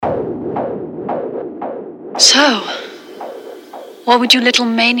So, what would you little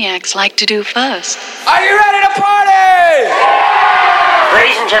maniacs like to do first? Are you ready to party?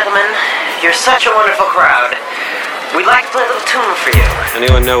 Ladies and gentlemen, you're such a wonderful crowd. We'd like to play a little tune for you.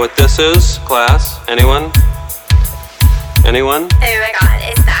 Anyone know what this is, class? Anyone? Anyone? Oh my god,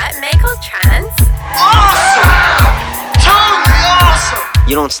 is that Michael Trances? Awesome! Totally awesome!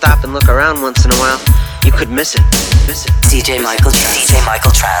 You don't stop and look around once in a while, you could miss it. DJ Michael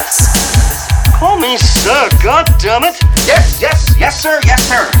Trances. Call me sir, goddammit! Yes, sir, yes,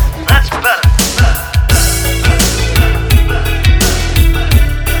 sir. That's better.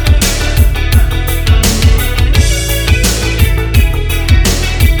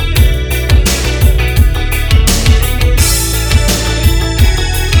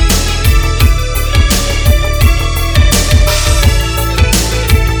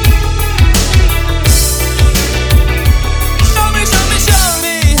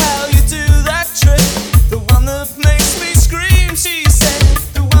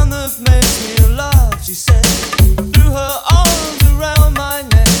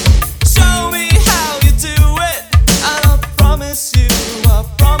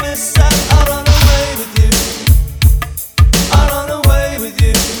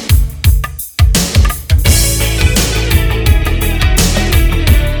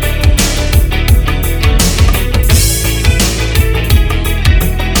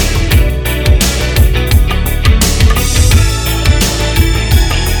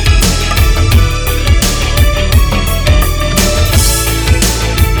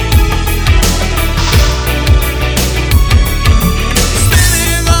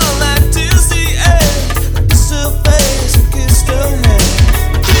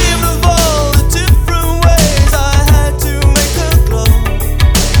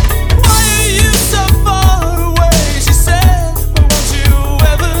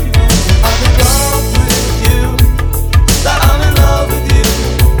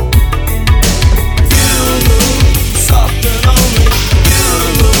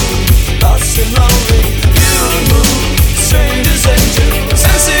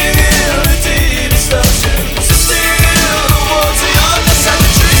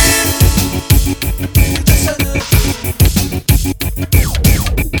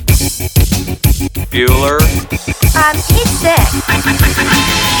 Bueller? He's sick.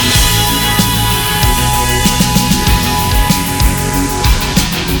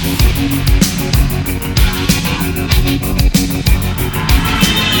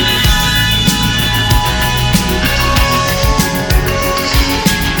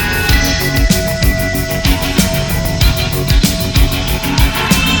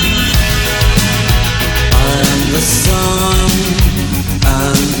 I'm the sun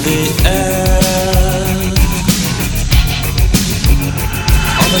and the air,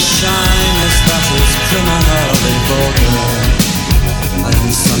 all the shyness that is criminally vulgar. I am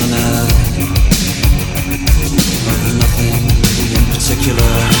sun and air, of nothing in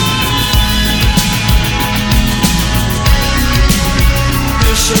particular.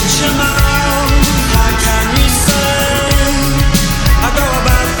 You should chill out, how can you say I go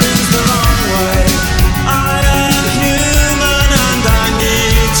about things the wrong way? I am human and I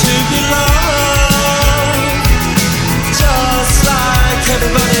need to be loved, just like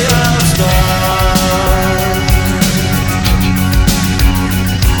everybody else does.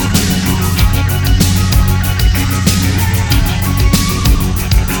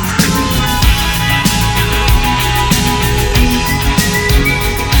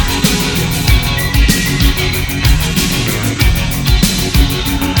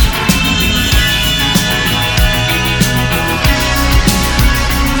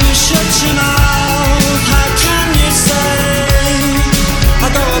 Shut your mouth, how can you say I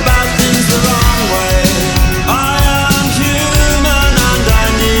go about things the wrong way? I am human and I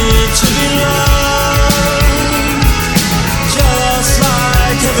need to be loved, just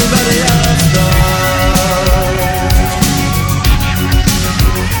like everybody else does.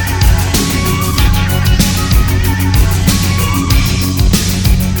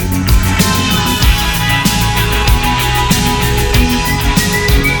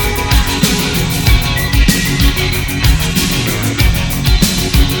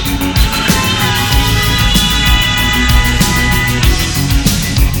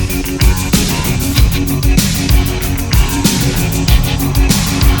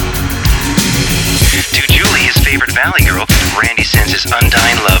 Favorite Valley girl, Randy sends his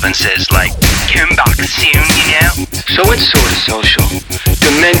undying love and says, like, come back soon, you know? So it's sort of social.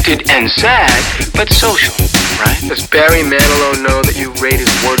 Demented and sad, but social, right? Does Barry Manilow know that you raid his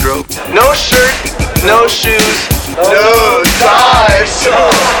wardrobe? No shirt, no shoes, no ties.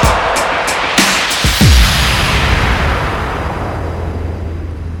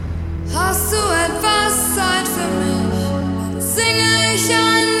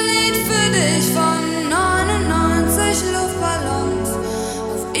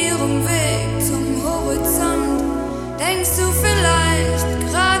 Denkst du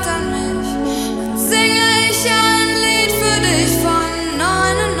vielleicht grad an mich? Dann singe ich ein Lied für dich von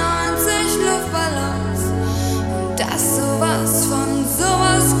 99 Luftballons. Und dass sowas von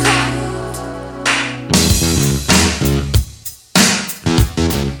sowas kommt.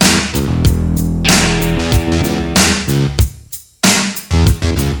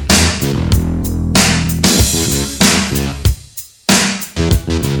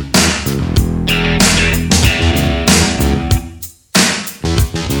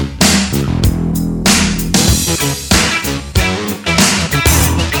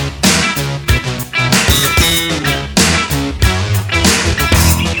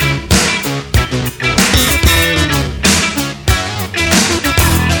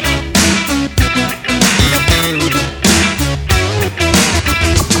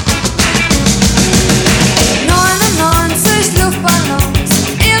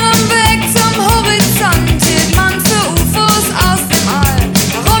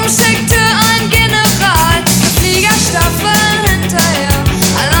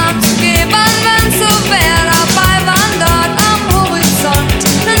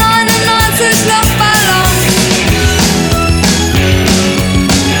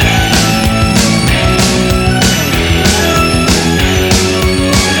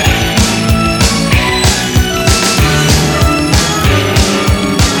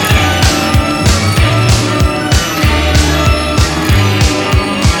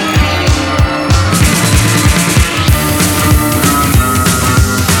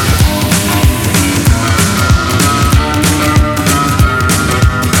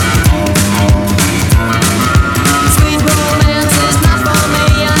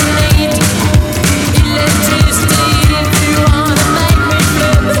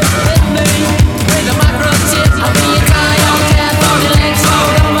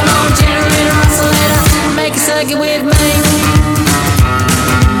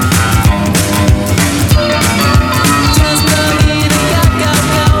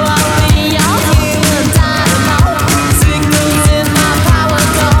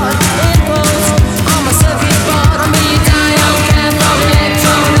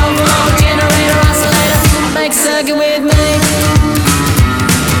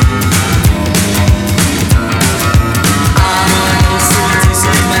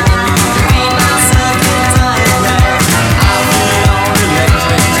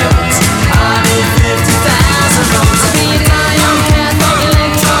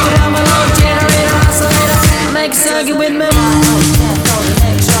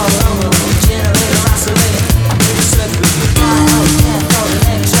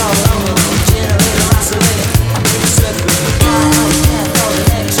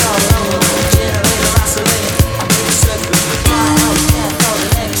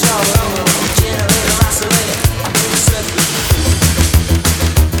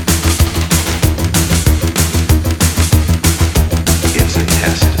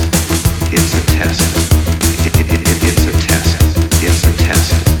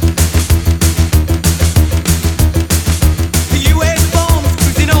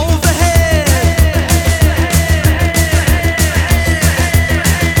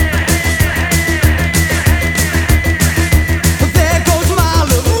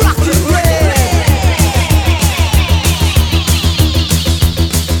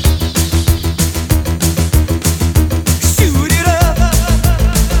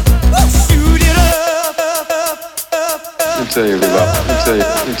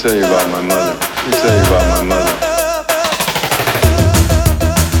 tell you about my mother. Let me tell you about my mother.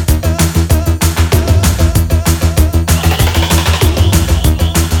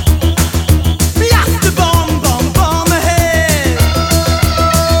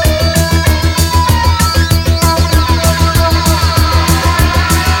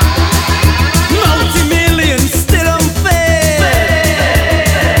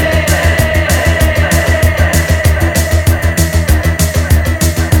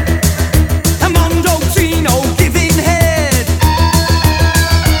 Give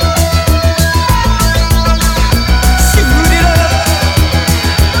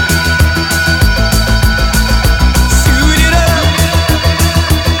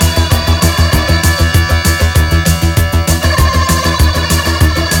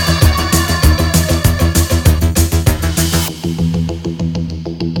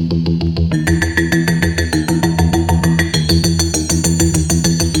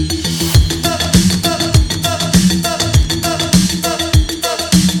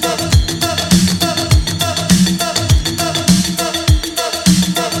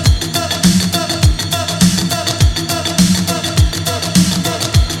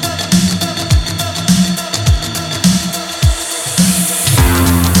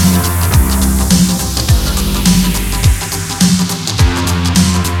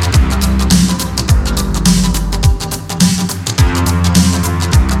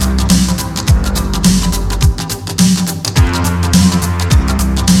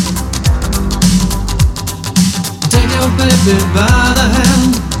baby by the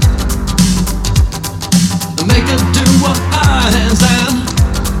hand and make her do what our hands can.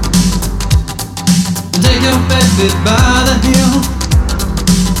 Take your baby by the heel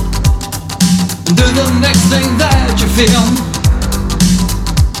and do the next thing that you feel.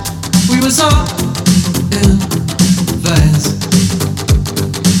 We were so in phase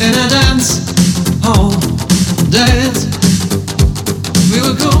in a dance hall days. We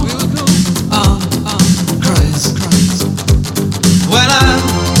were cool, crazy. When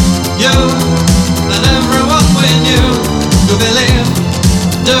you, and everyone we knew to believe,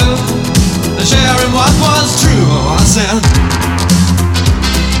 do, sharing what was true. Oh, I said.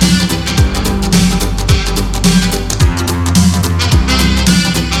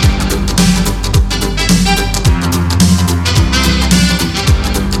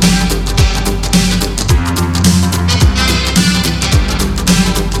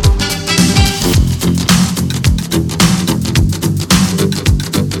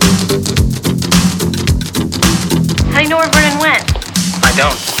 I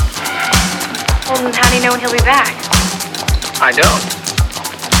don't. Well, then how do you know when he'll be back? I don't.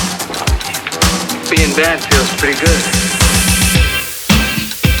 Being bad feels pretty good.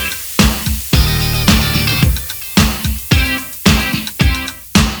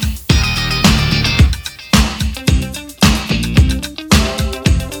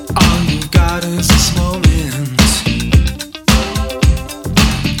 All you got is this moment.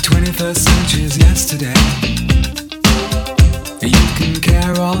 21st century's yesterday. You can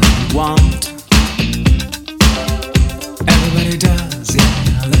care all you want. Everybody does,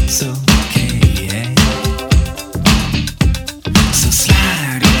 yeah, that's okay, yeah. So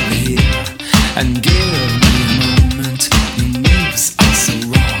slide over here and give me a moment. Your moves are so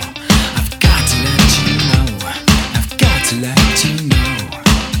raw. I've got to let you know. I've got to let you know.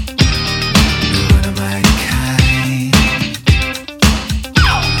 You're one of my kind.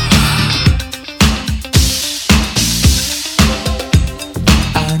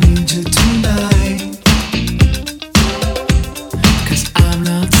 I need you tonight, 'cause I'm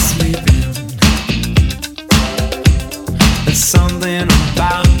not sleeping. There's something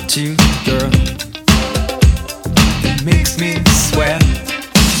about you, girl, that makes me sweat.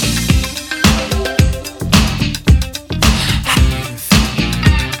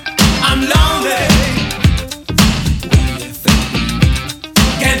 I'm lonely. What do you think?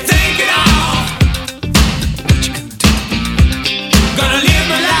 Can't think it all. What you gonna do? Gonna live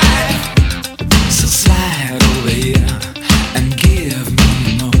my life. So slide over here and give me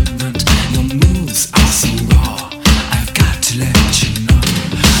a moment. Your moves are so raw. I've got to let you know.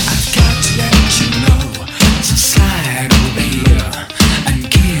 I've got to let you know. So slide over here and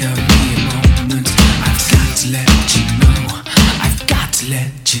give me a moment. I've got to let you know. I've got to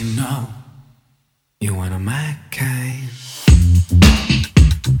let you know. You're one of my kind.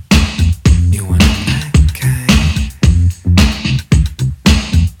 You're one of my kind.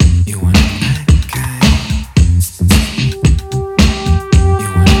 You're one of my kind.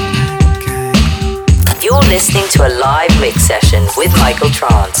 You're one of my kind. You're listening to a live mix session with Michael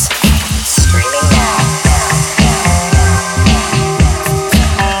Trance. Streaming now.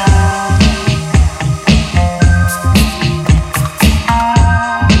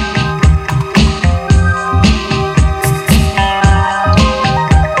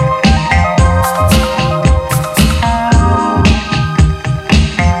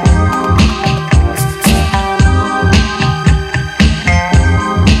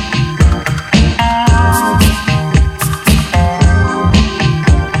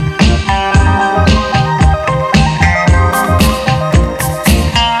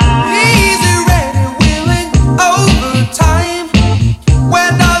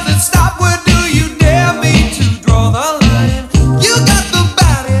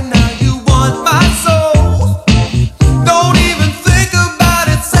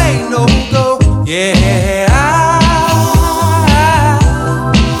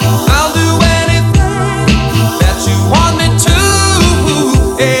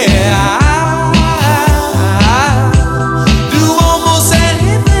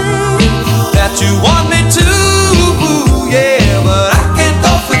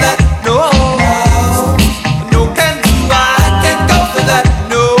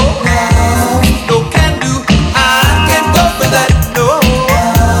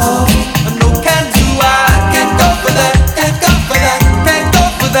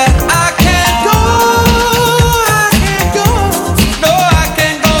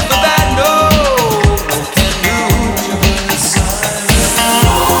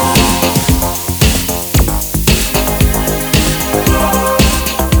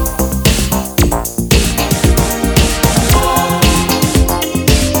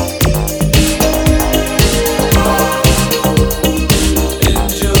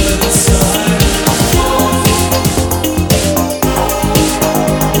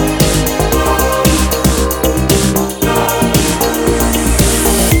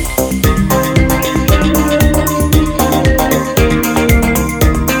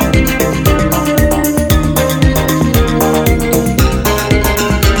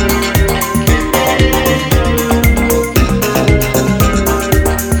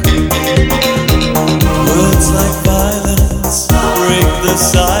 the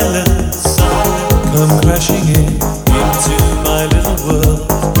silence, come crashing into my little world.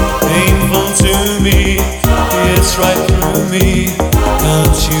 Painful to me, it's right through me.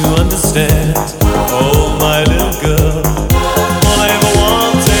 Can't you understand? Oh, my little girl. All I ever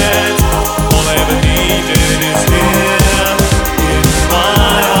wanted, all I ever needed is here in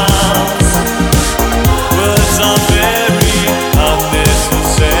my arms. Words are very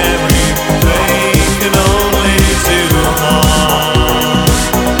unnecessary, they can only do harm.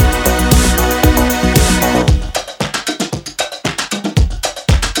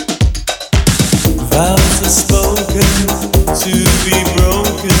 Vows are spoken to be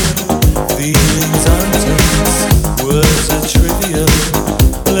broken, feelings untouched, words are trivial,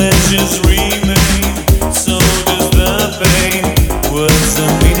 pleasures remain, so does the pain. Words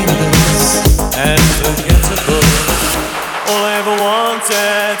are meaningless and forgettable. All I ever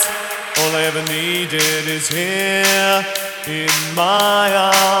wanted, all I ever needed is here in my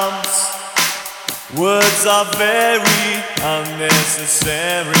arms. Words are very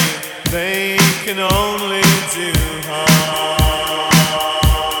unnecessary, they can only do harm.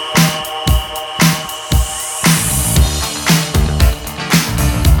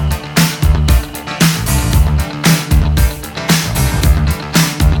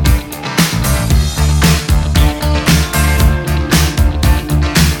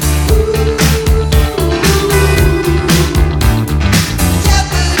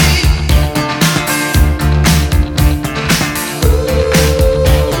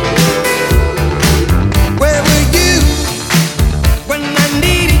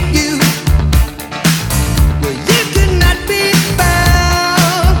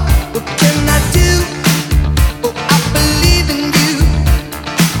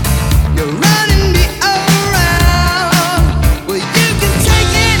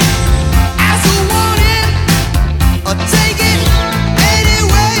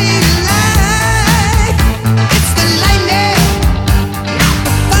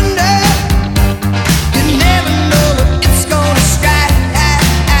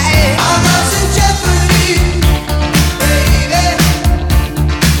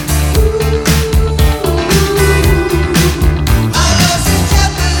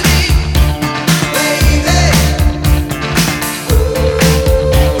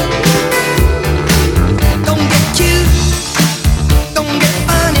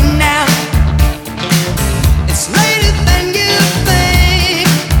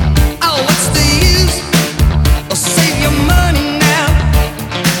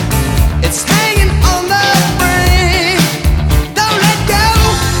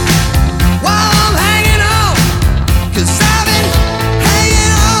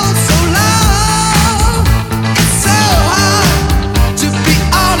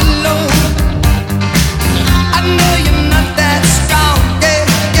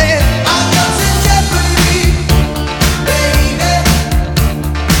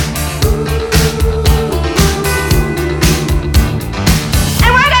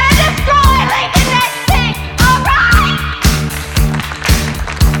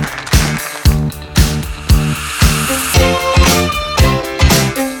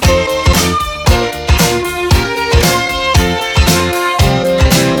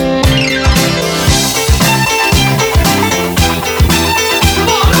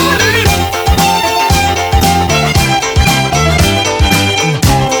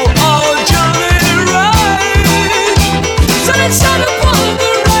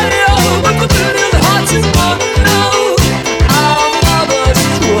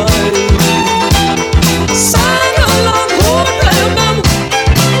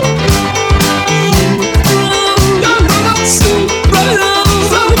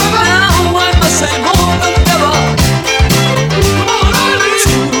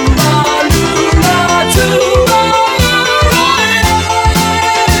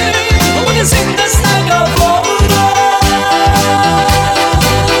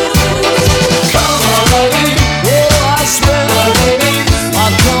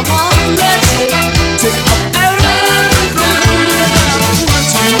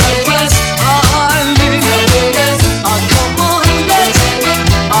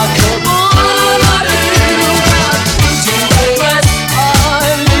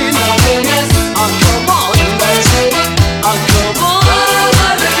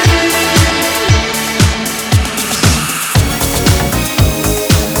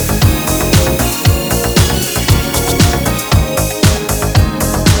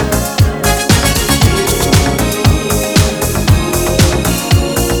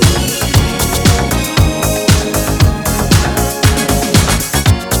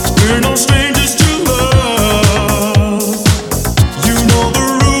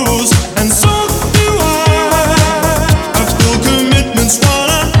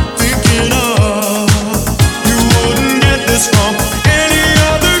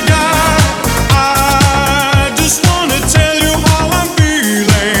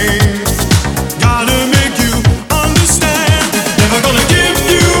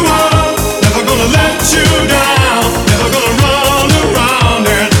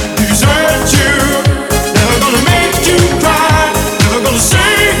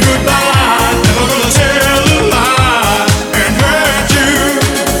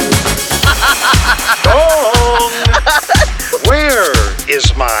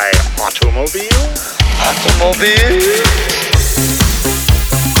 Mobile.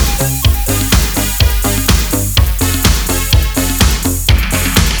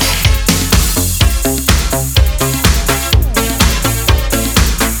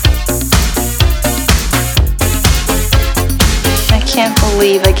 I can't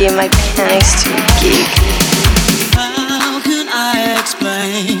believe I gave my panties to a geek. How can I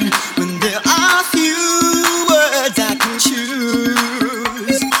explain when there are few words I can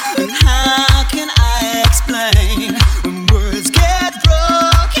choose? And how can I explain when words get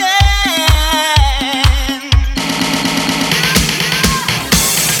broken?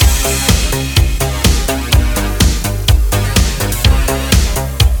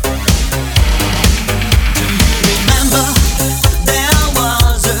 Do you remember there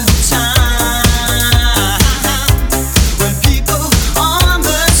was a time when people on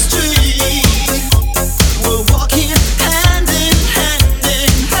the street were walking hand in hand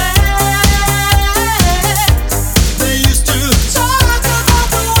in hand? They used to talk about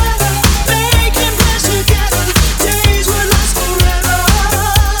the weather, making plans together. Days would last forever.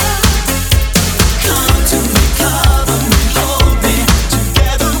 Come to me, cover me, hold me.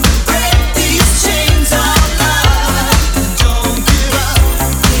 Together we break these chains of love. Don't give up,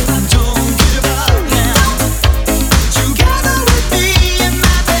 don't give up now. Together with me and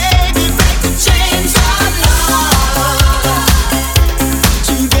my baby, break the chains of love.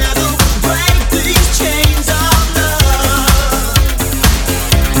 Together we break these chains of love.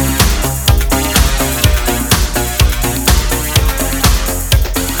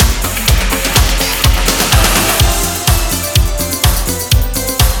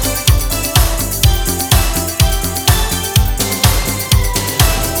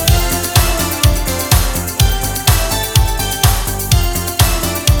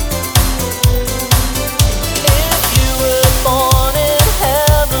 If you were born in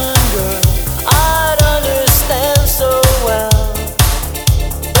heaven, girl, I'd understand so well.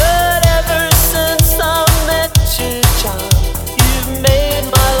 But ever since I met you, child, you've made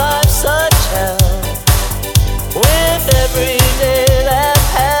my life such hell. With every day that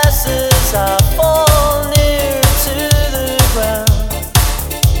passes, I fall near to the ground.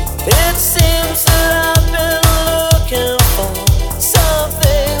 It seems that I've been looking for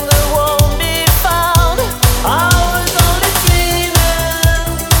something that won't be found. I was only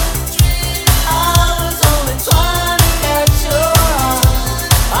dreaming, I was only trying to catch your eye.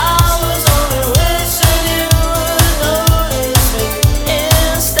 I was only wishing you would notice me.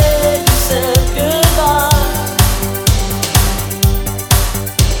 Instead you said goodbye.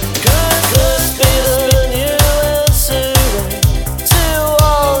 Could this be the new answer to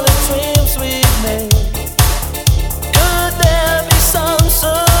all the dreams we've made? Could there be some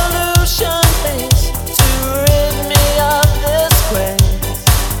solution, please, to rid me of this craze?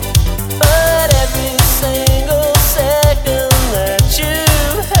 But every single second that you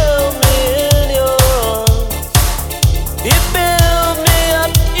held me in your arms, you build me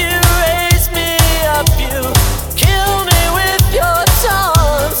up, you raise me up, you kill me with your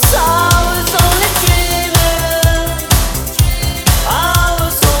taunts. I was only dreaming, I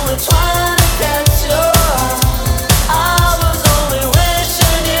was only trying to catch your eye. I was only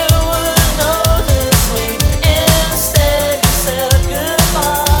wishing you would notice me. Instead you said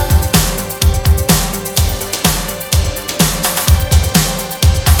goodbye.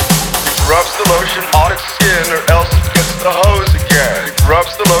 Rubs the lotion on its skin or else it gets the hose again.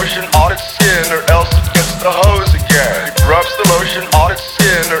 Rubs the lotion on its skin or else it gets the hose again. Rubs the lotion on its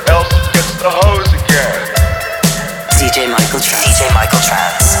skin or else it gets the hose again. DJ Michael Trance.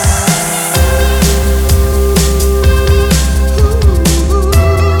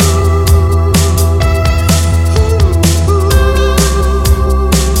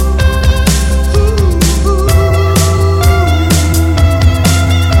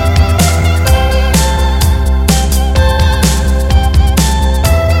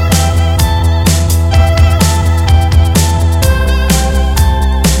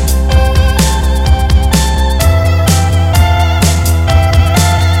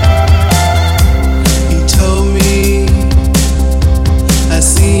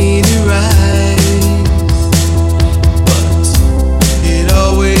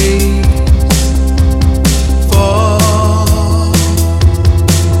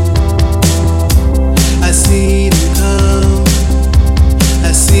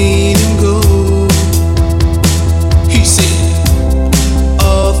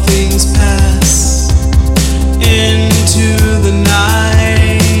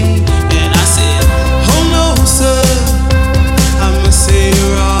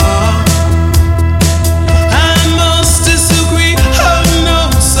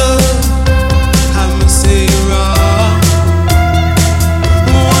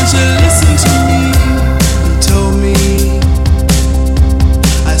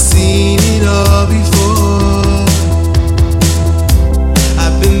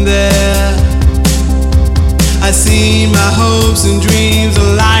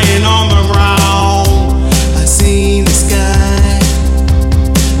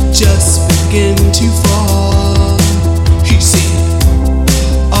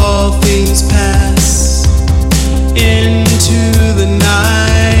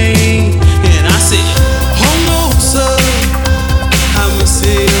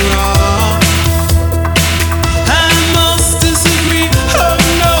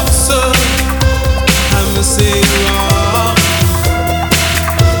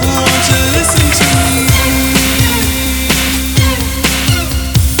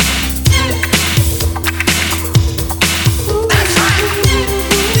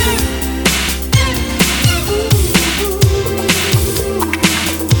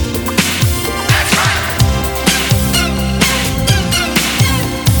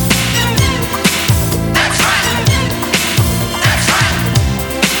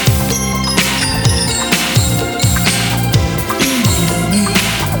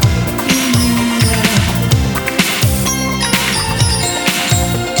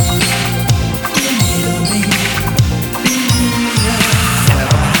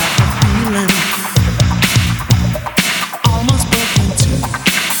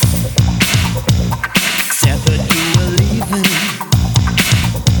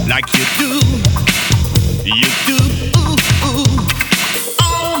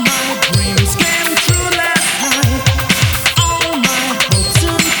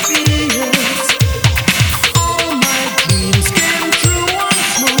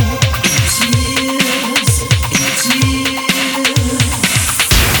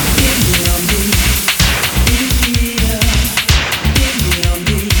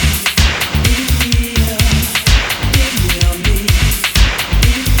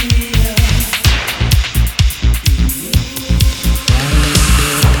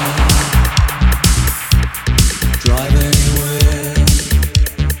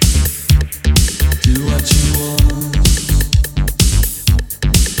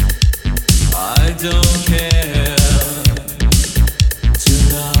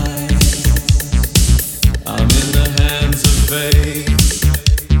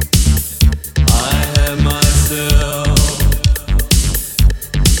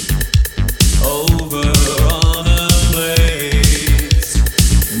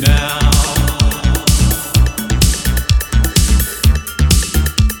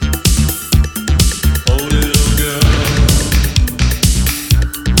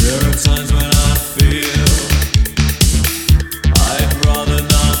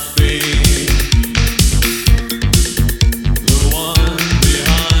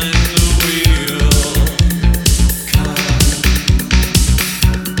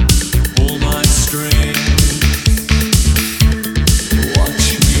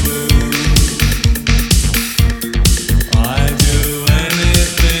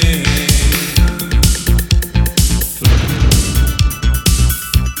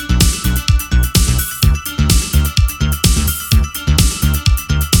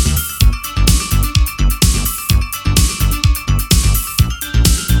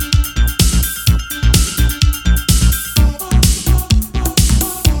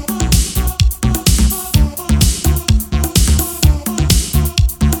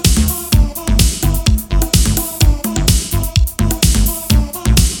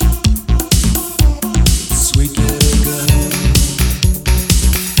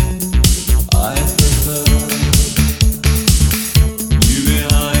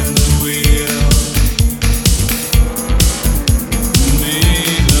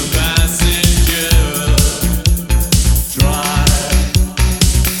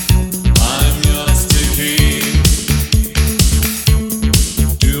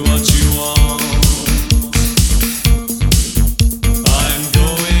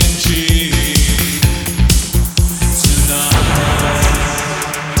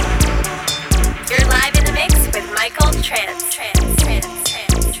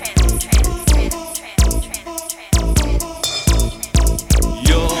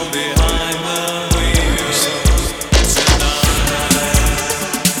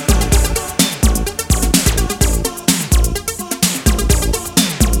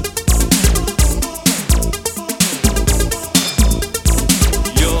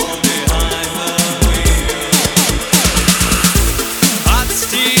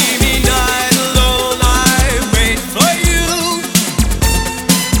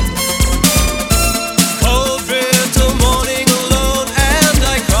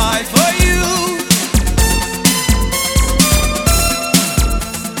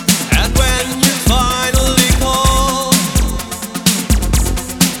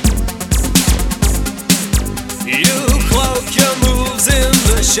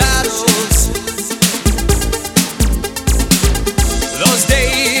 the shadows. Those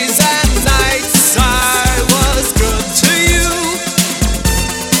days and nights I was good to you.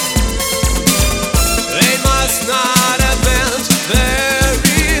 They must not have meant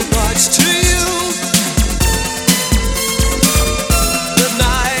very much to you. The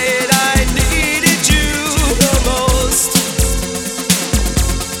night I needed you the most.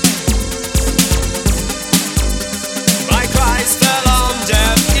 My cries fell on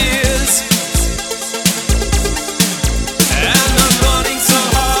deaf ears, and I'm running so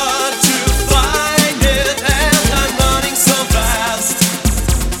hard to find it, and I'm running so fast,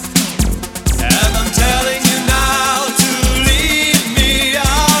 and I'm telling you now to leave me.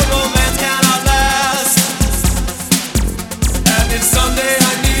 Our romance cannot last, and if someday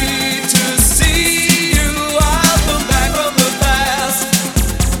I need to see you, I'll come back from the past.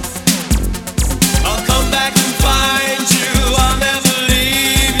 I'll come back and find you. I'll never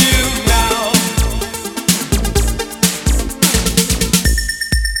leave you now.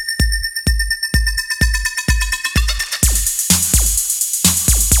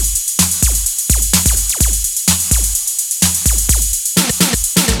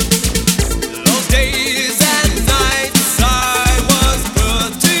 Those days and nights I was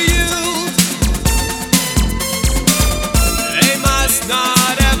good to you. They must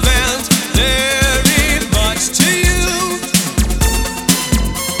not have meant very much to you.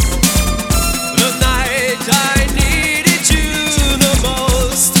 The night I needed you the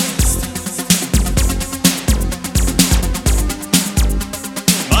most.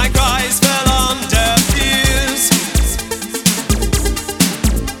 My cries fell on deaf ears.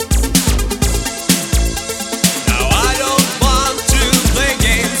 Now I don't want to play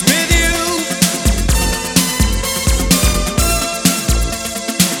games with you,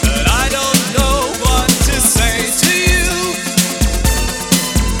 but I don't know what to say to you.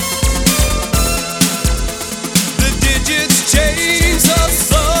 The digits change so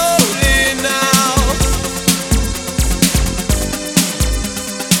slowly now.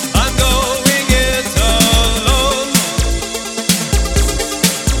 I'm going it alone,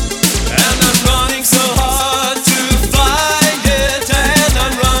 and I'm running so hard to find it, and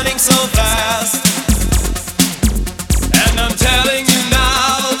I'm running so fast, and I'm telling you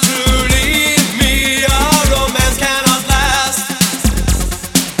now to leave me. Our romance cannot last,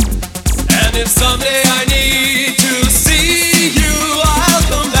 and if someday I need to see you, I'll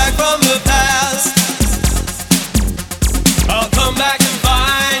come back from the past. I'll come back and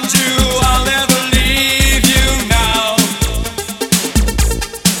find you. I'll never leave you now.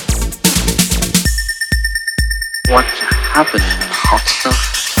 What happened? Hot stuff?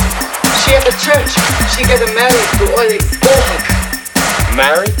 She at the church. She got married to Oli Bohak.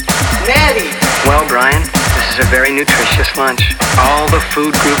 Married? Married. Well, Brian, this is a very nutritious lunch. All the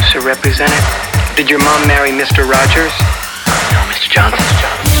food groups are represented. Did your mom marry Mr. Rogers? No, Mr. Johnson.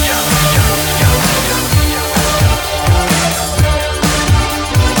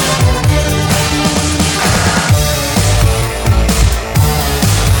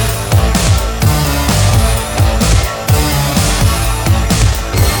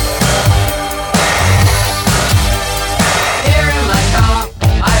 Here in my car,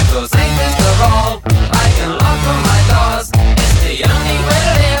 I feel safe as the roll. I can lock all my doors. It's the only way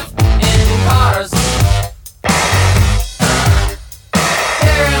to live in cars.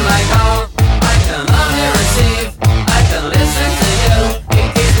 Here in my car.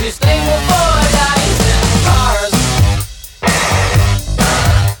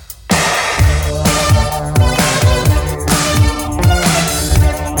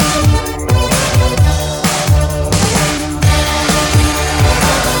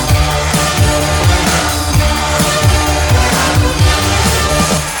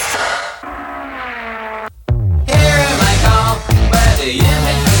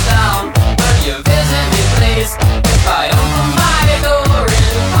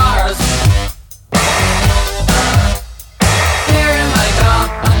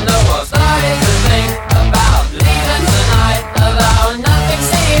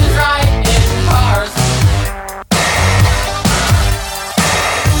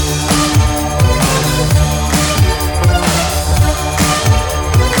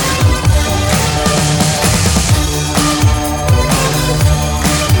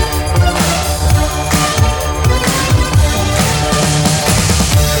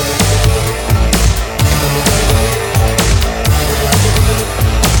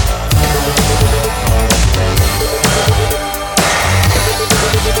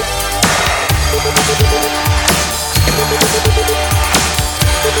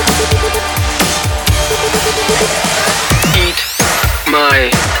 my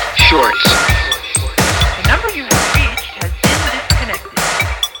shorts. The number you have reached has been disconnected.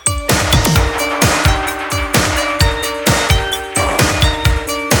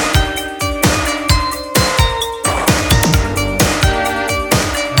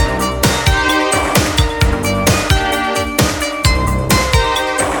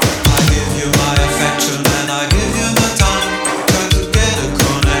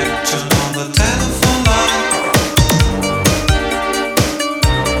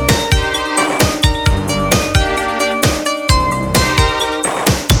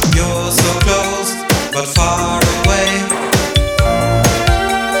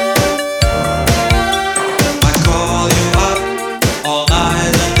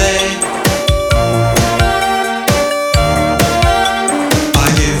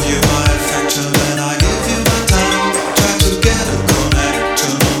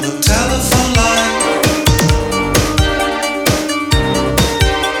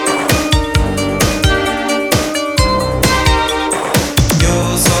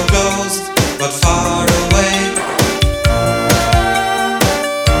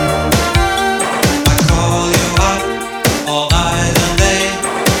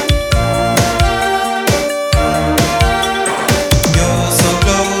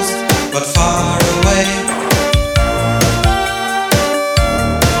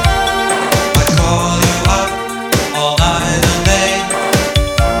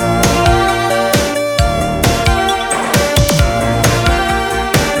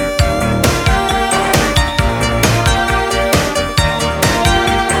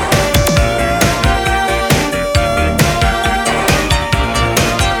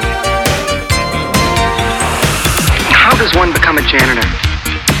 Janitor.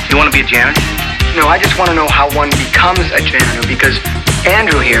 You want to be a janitor? No, I just want to know how one becomes a janitor, because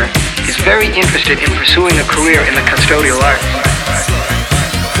Andrew here is very interested in pursuing a career in the custodial arts.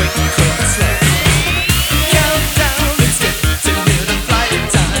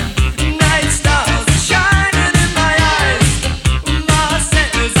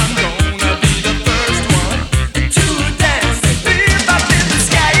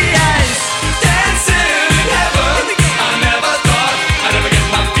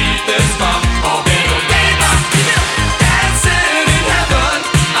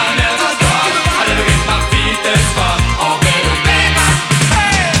 Oh, baby.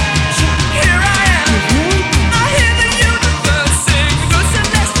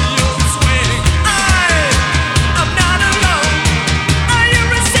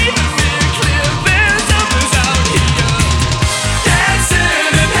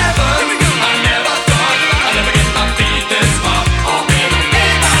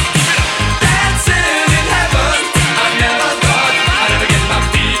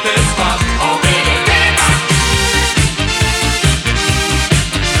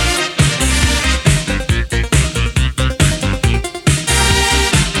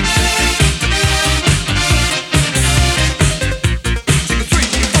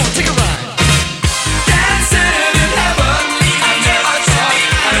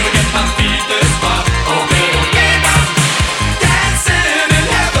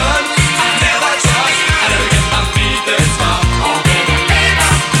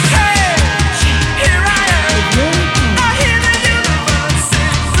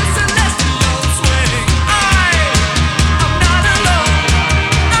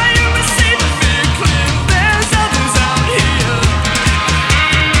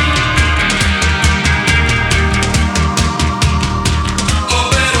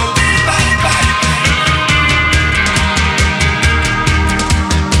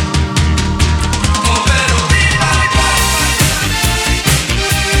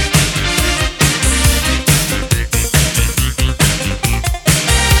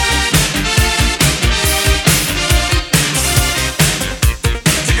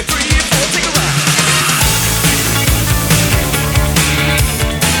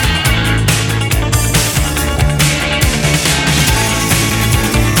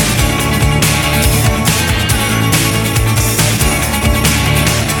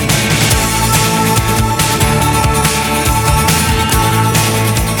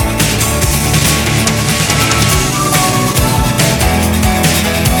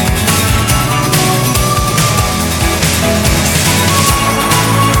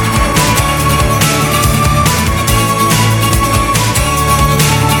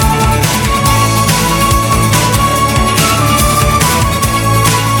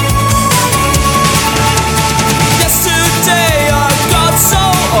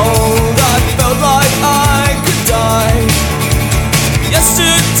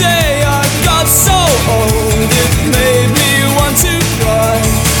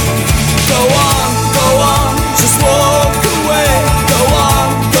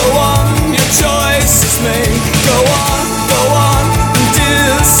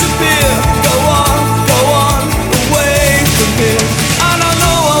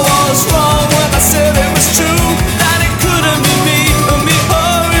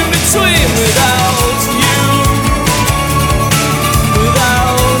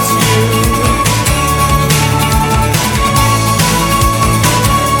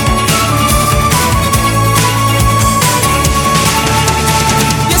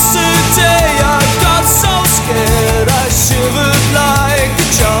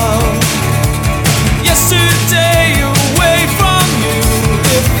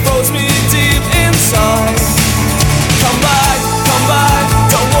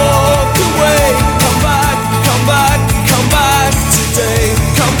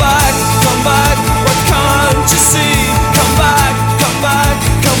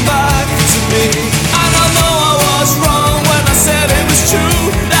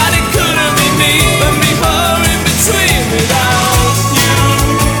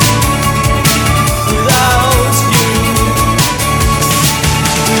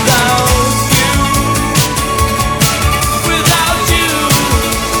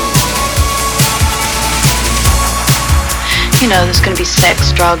 know, there's going to be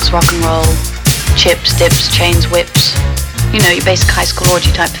sex, drugs, rock and roll, chips, dips, chains, whips. You know, your basic high school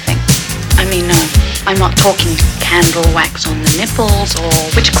orgy type of thing. I mean, no, I'm not talking candle wax on the nipples or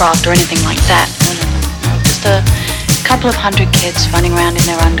witchcraft or anything like that. No. Just a couple of 100 kids running around in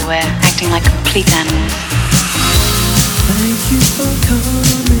their underwear, acting like complete animals. Thank you for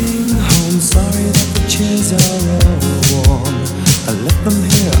coming home. Sorry that the chairs are all warm. I left them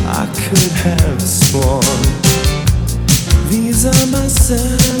here, I could have sworn. These are my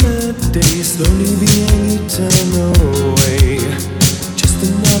salad days, slowly being eaten away. Just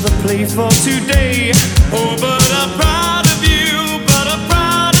another play for today. Oh, but I'm proud of you, but I'm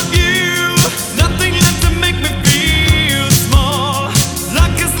proud of you. Nothing left to make me feel small.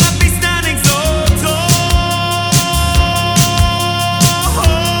 Luck has left me standing so tall.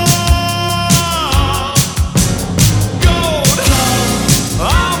 Gold,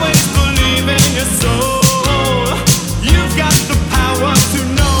 always believe in your soul. You've got the power to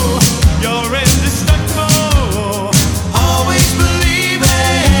know you're indestructible. Always believe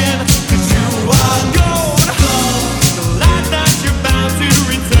in, 'cause you are gold. The light that you're bound to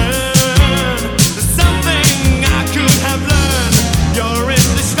return. There's something I could have learned. You're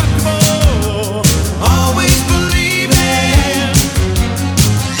indestructible. Always believe in.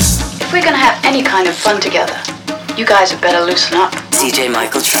 If we're going to have any kind of fun together, you guys had better loosen up. DJ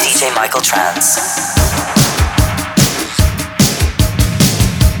Michael Trances.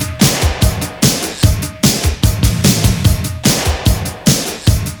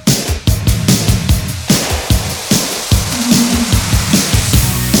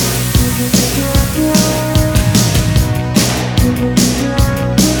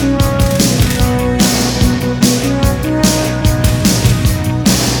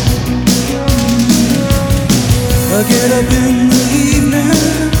 I get up in the evening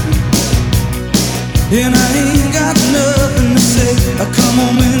and I ain't got nothing to say. I come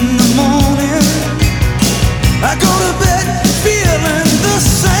home in the morning, I go to bed feeling the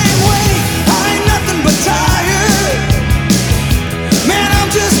same way. I ain't nothing but tired. Man, I'm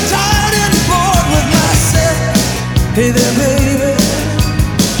just tired and bored with myself. Hey there, baby,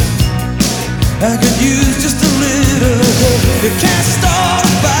 I could use just a little help. You can't start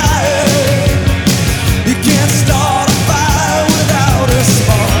a fire. You can't start a fire without a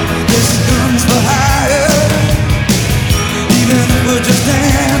spark. This gun's for hire, even if we're just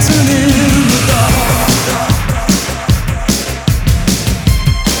dancing in the dark.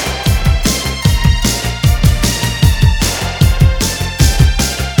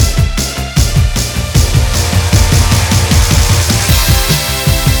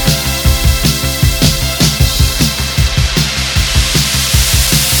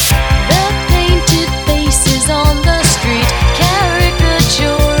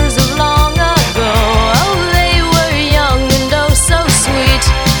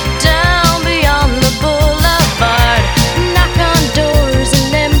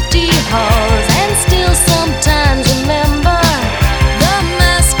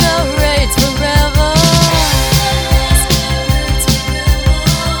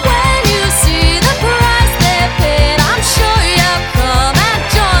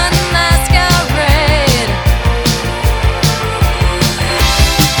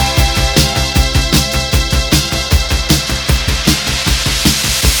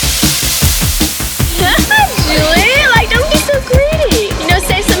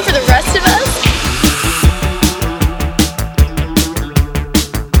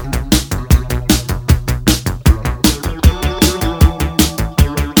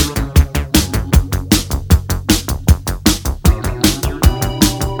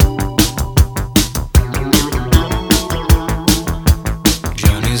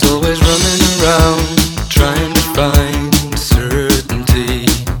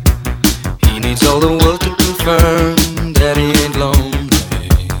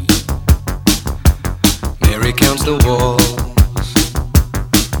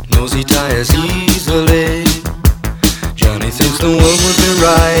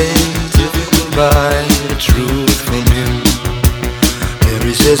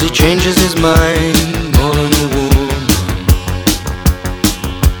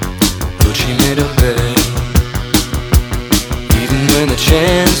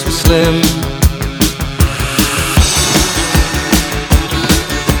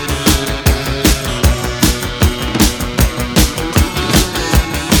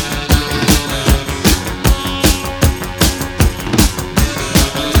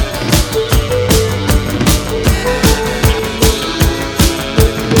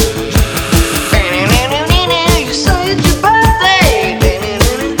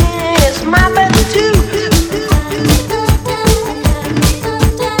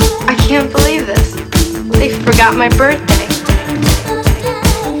 my birthday.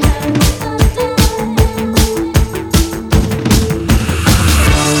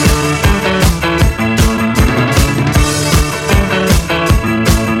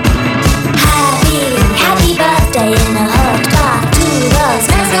 Happy birthday in a hot bath to the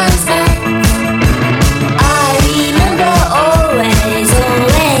smells nice. I remember always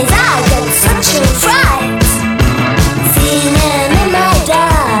I get such a fright. Seeing him in my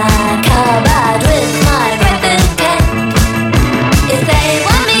dark cupboard with my breath pen.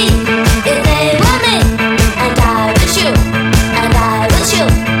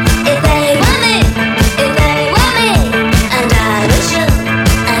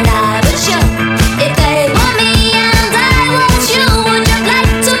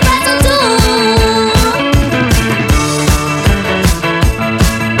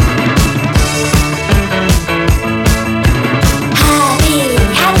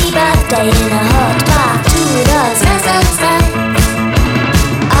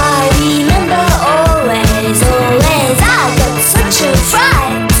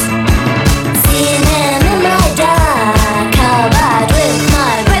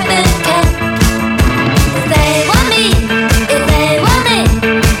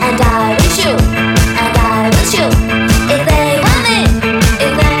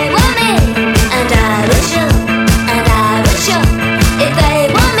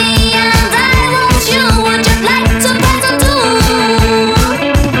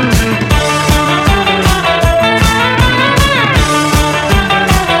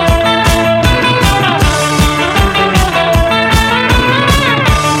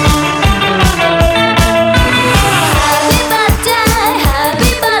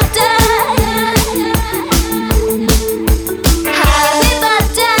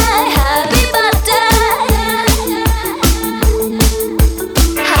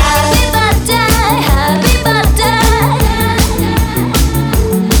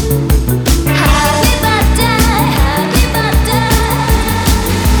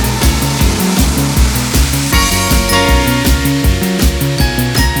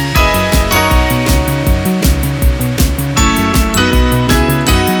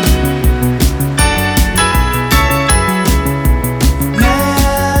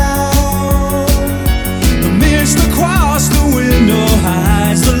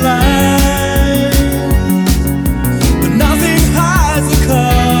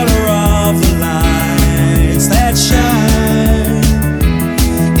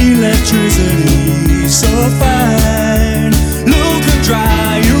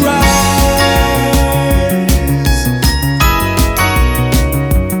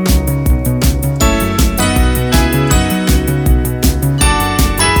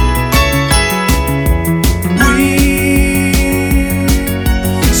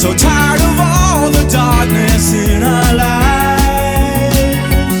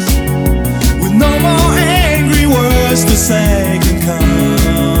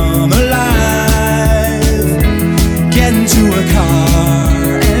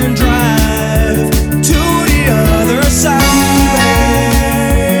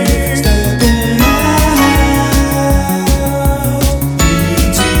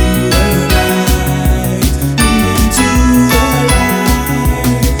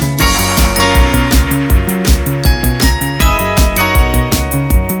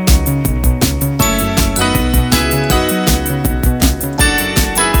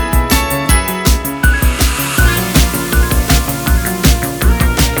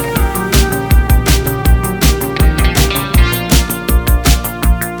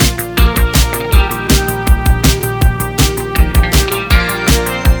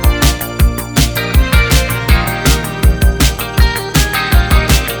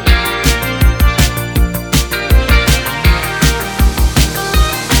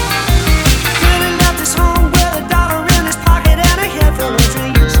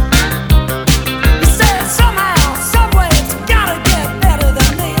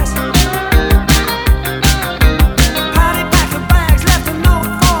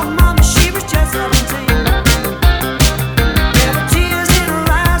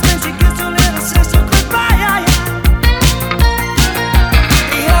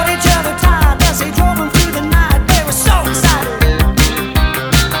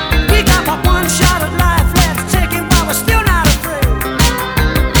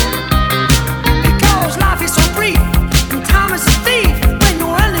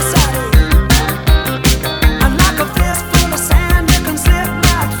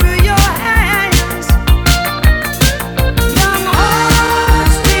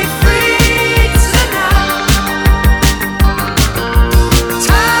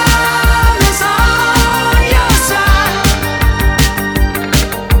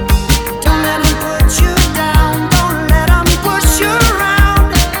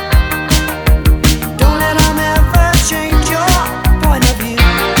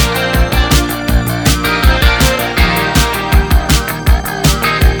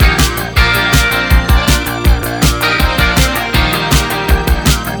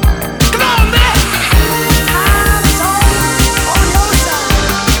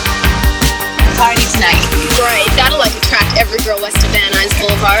 Van Nuys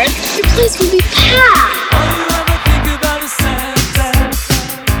Boulevard. Your place will be packed.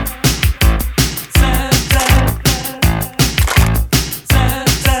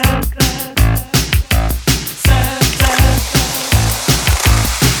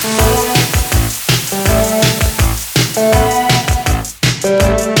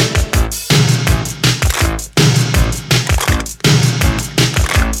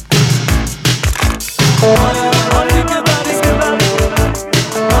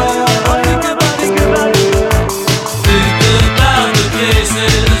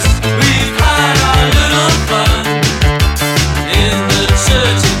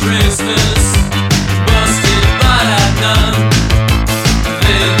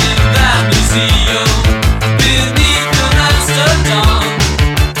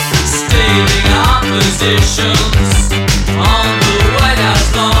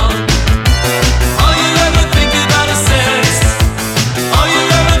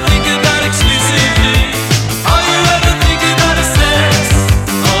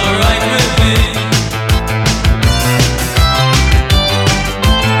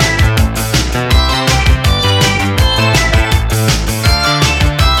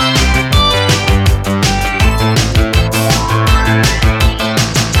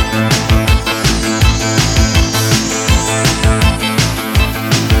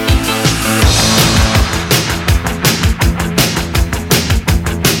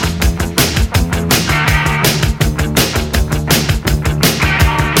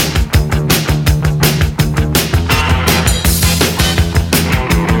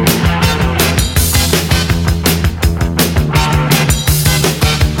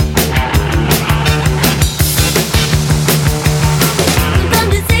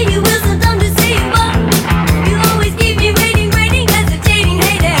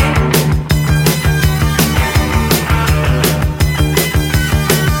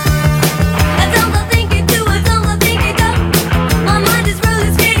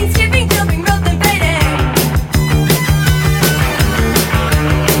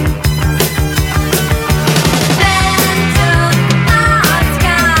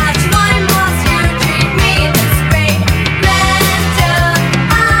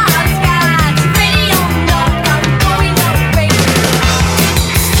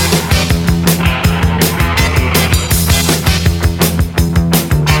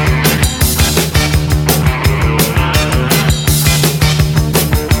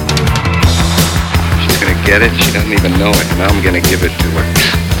 Get it? She doesn't even know it. Now I'm gonna give it to her.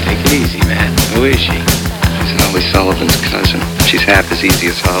 Take it easy, man. Who is she? She's Holly Sullivan's cousin. She's half as easy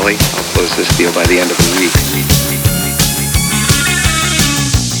as Holly. I'll close this deal by the end of the week.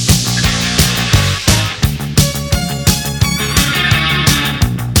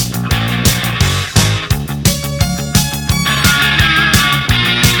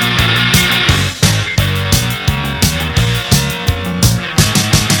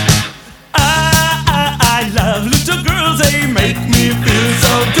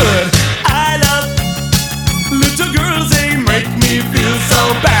 Little girls, they make me feel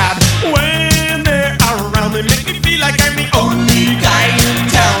so bad when they're around me.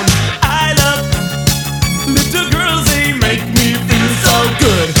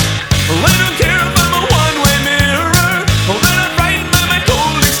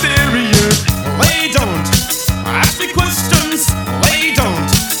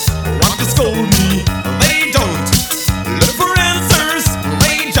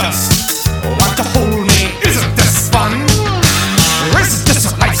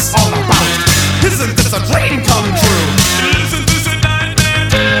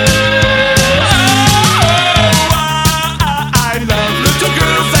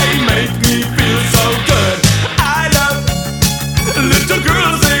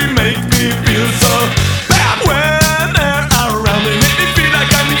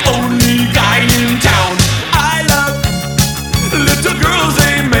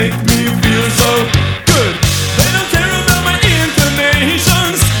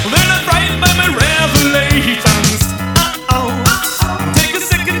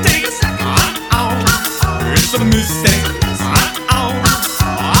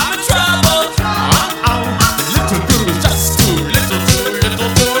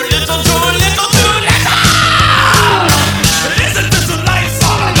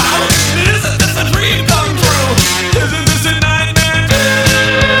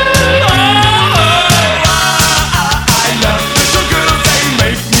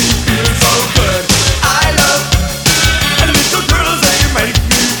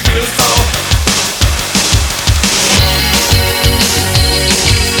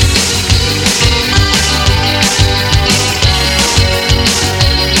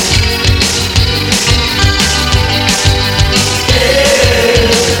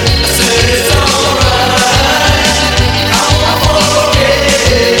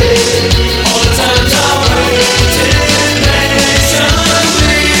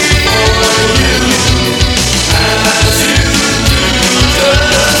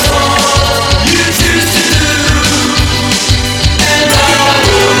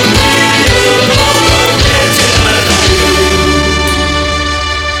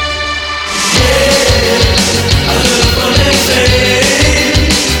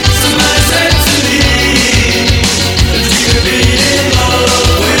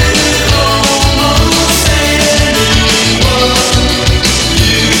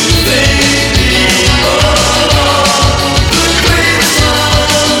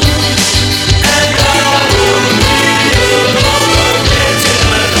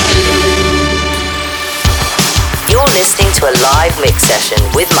 mix session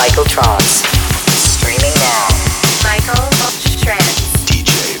with Michael Trances. Streaming now. Michael Trances.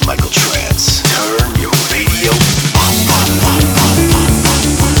 DJ Michael Trances. Turn your radio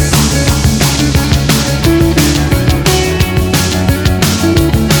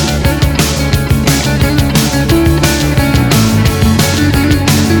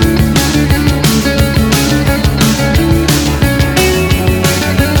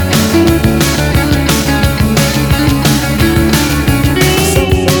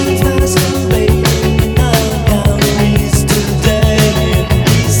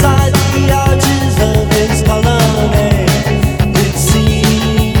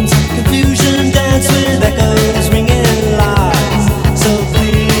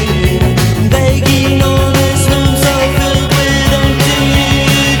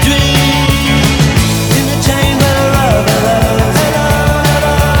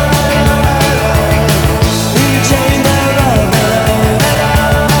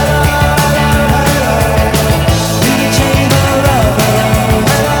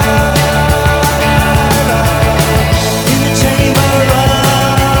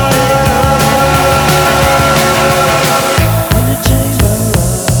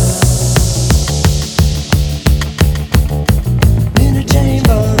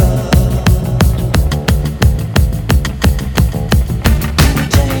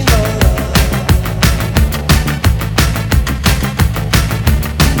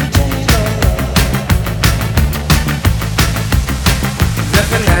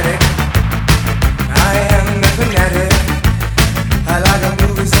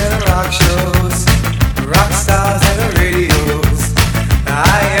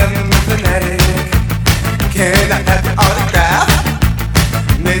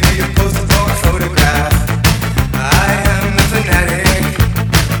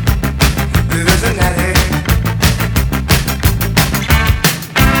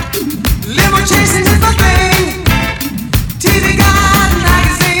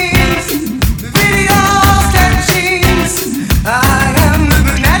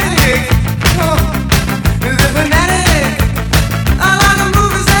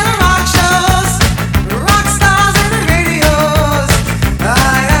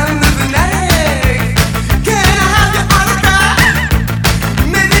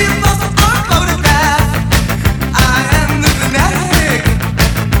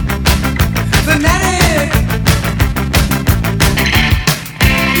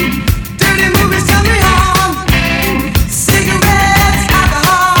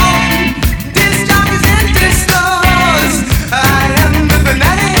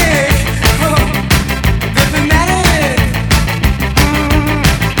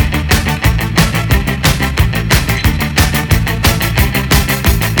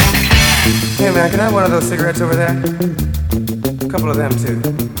Can I have one of those cigarettes over there? A couple of them too.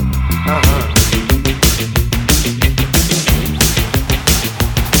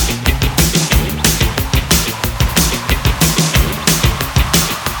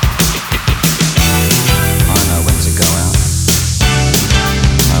 I know when to go out.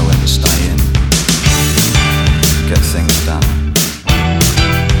 I know when to stay in. Get things done.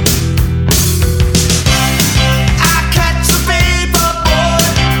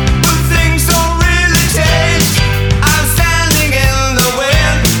 I'm standing in the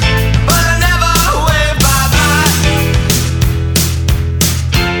wind, but I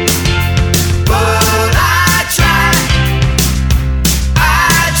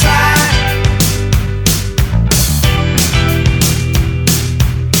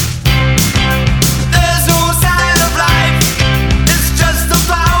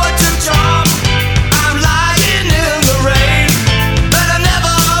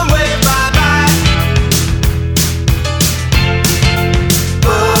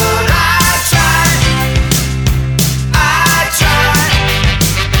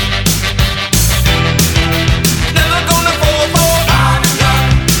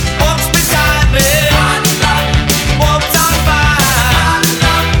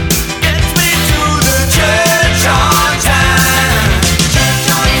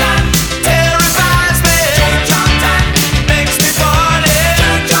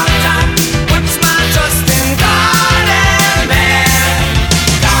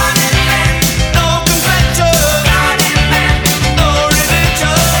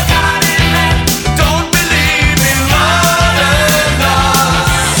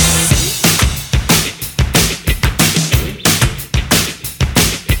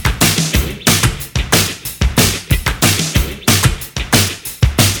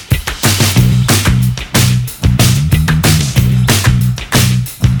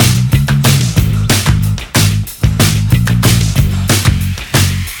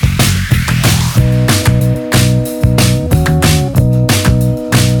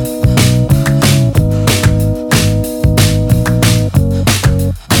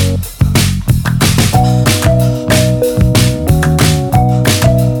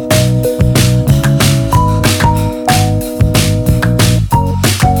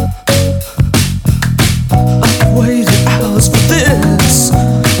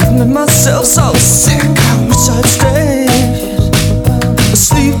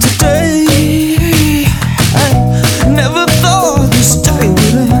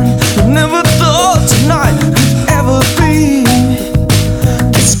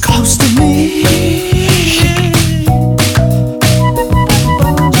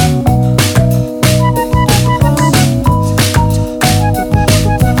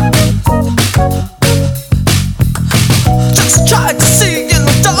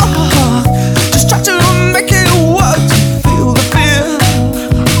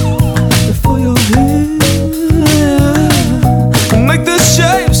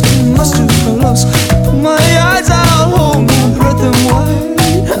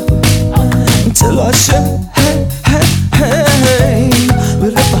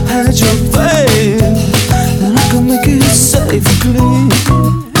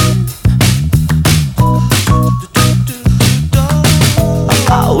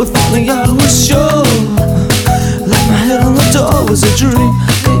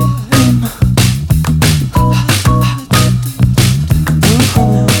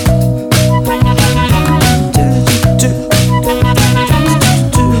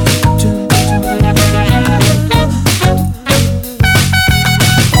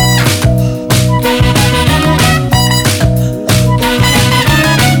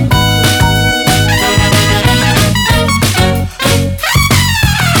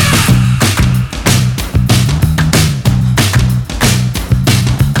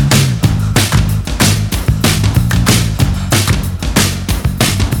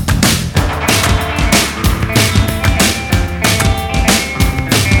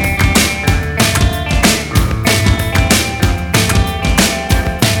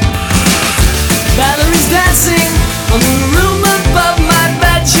dancing on the room above my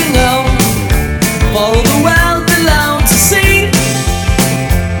bed, you know. For all the world below to see.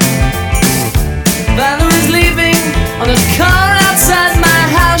 Valerie's leaving on a car outside my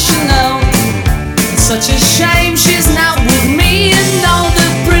house, you know. It's such a shame she's not with me, and all the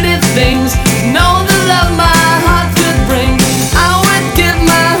pretty things, and all the love my heart could bring. I would give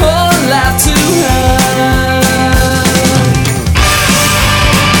my whole life to her.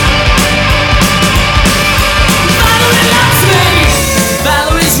 Valerie loves me.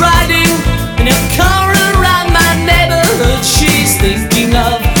 Valerie's riding in a car around my neighborhood. She's thinking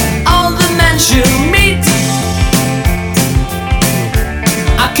of all the men she'll meet.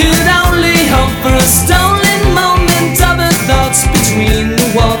 I could only hope for a stolen moment of her thoughts between the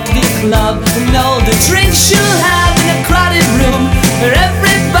walk, the club, and all the drinks she'll have in a crowded room where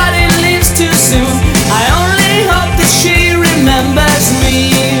everybody leaves too soon. I only hope that she remembers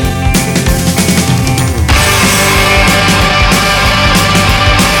me.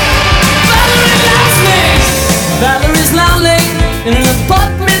 Valerie loves me. Valerie's lonely in an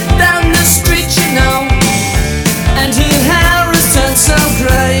apartment down the street, you know, and her hair has turned so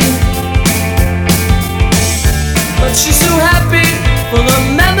grey. But she's so happy for the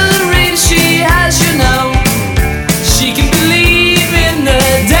memories she has, you know. She can believe in the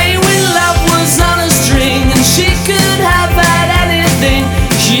day when love was on a string, and she could have had anything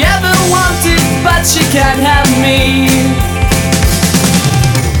she ever wanted, but she can't have me.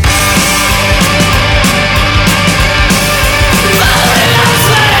 Valerie loves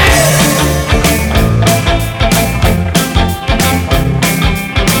me.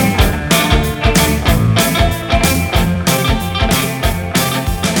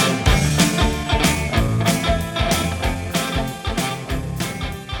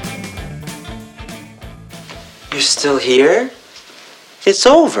 You're still here? It's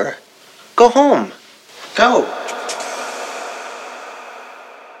over. Go home. Go.